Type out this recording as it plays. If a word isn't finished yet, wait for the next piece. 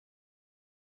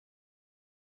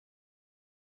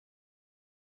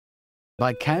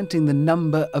by counting the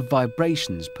number of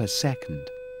vibrations per second.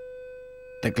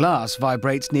 The glass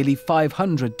vibrates nearly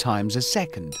 500 times a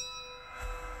second,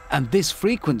 and this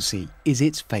frequency is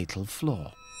its fatal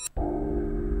flaw.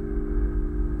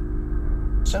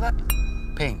 So that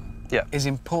ping is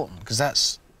important because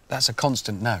that's a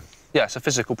constant note. Yeah, it's a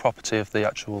physical property of the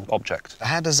actual object.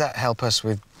 How does that help us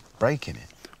with breaking it?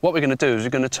 What we're going to do is we're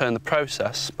going to turn the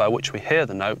process by which we hear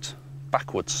the note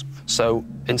backwards. So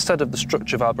instead of the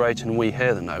structure vibrating and we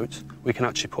hear the note, we can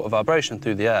actually put a vibration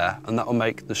through the air and that will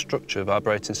make the structure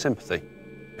vibrate in sympathy.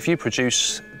 If you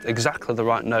produce exactly the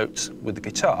right note with the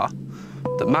guitar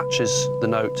that matches the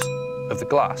note of the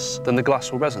glass, then the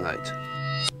glass will resonate.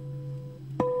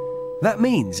 That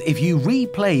means if you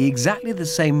replay exactly the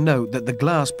same note that the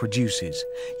glass produces,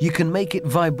 you can make it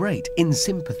vibrate in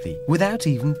sympathy without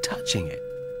even touching it.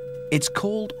 It's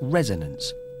called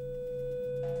resonance.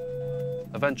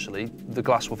 Eventually, the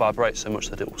glass will vibrate so much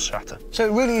that it will shatter. So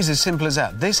it really is as simple as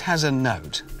that. This has a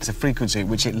note, it's a frequency at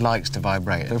which it likes to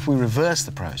vibrate. So if we reverse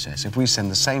the process, if we send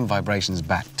the same vibrations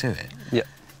back to it,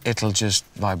 it'll just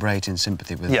vibrate in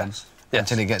sympathy with them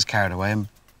until it gets carried away and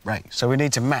breaks. So we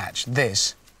need to match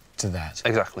this to that.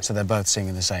 Exactly. So they're both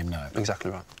singing the same note.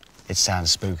 Exactly right. It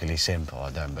sounds spookily simple,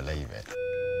 I don't believe it.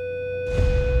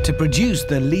 To produce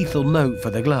the lethal note for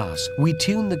the glass, we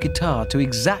tune the guitar to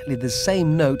exactly the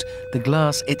same note the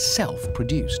glass itself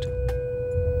produced.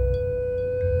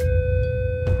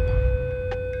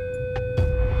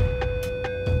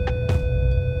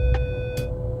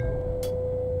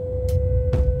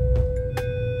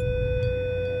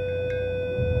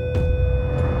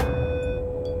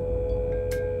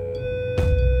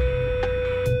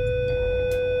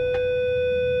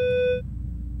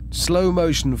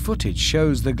 Slow-motion footage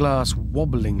shows the glass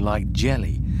wobbling like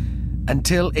jelly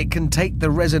until it can take the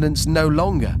resonance no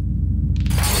longer.